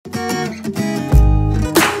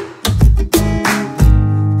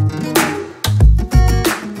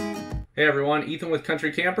everyone, Ethan with Country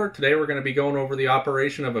Camper. Today we're going to be going over the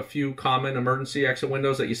operation of a few common emergency exit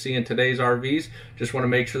windows that you see in today's RVs. Just want to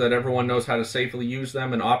make sure that everyone knows how to safely use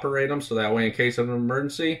them and operate them, so that way in case of an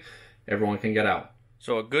emergency, everyone can get out.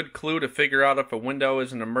 So a good clue to figure out if a window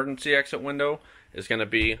is an emergency exit window is going to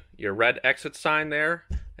be your red exit sign there,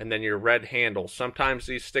 and then your red handle. Sometimes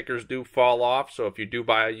these stickers do fall off, so if you do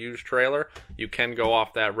buy a used trailer, you can go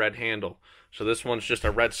off that red handle. So this one's just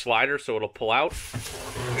a red slider, so it'll pull out,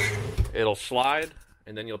 it'll slide,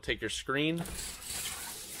 and then you'll take your screen,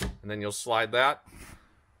 and then you'll slide that,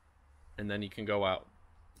 and then you can go out.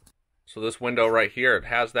 So this window right here, it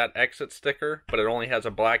has that exit sticker, but it only has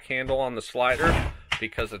a black handle on the slider,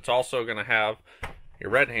 because it's also going to have your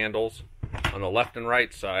red handles on the left and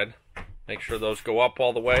right side. Make sure those go up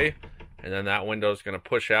all the way, and then that window is going to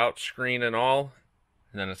push out, screen and all,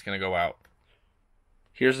 and then it's going to go out.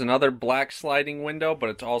 Here's another black sliding window, but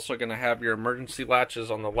it's also going to have your emergency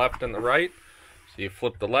latches on the left and the right. So you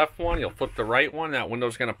flip the left one, you'll flip the right one, that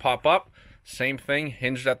window's going to pop up. Same thing,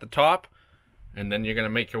 hinged at the top, and then you're going to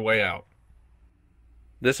make your way out.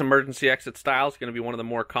 This emergency exit style is going to be one of the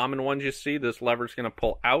more common ones you see. This lever's going to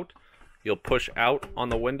pull out. You'll push out on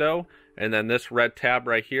the window, and then this red tab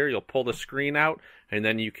right here, you'll pull the screen out, and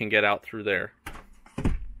then you can get out through there.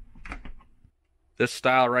 This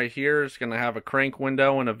style right here is going to have a crank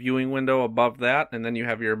window and a viewing window above that, and then you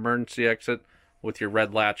have your emergency exit with your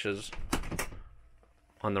red latches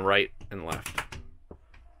on the right and left.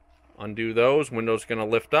 Undo those, window's going to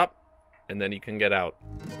lift up, and then you can get out.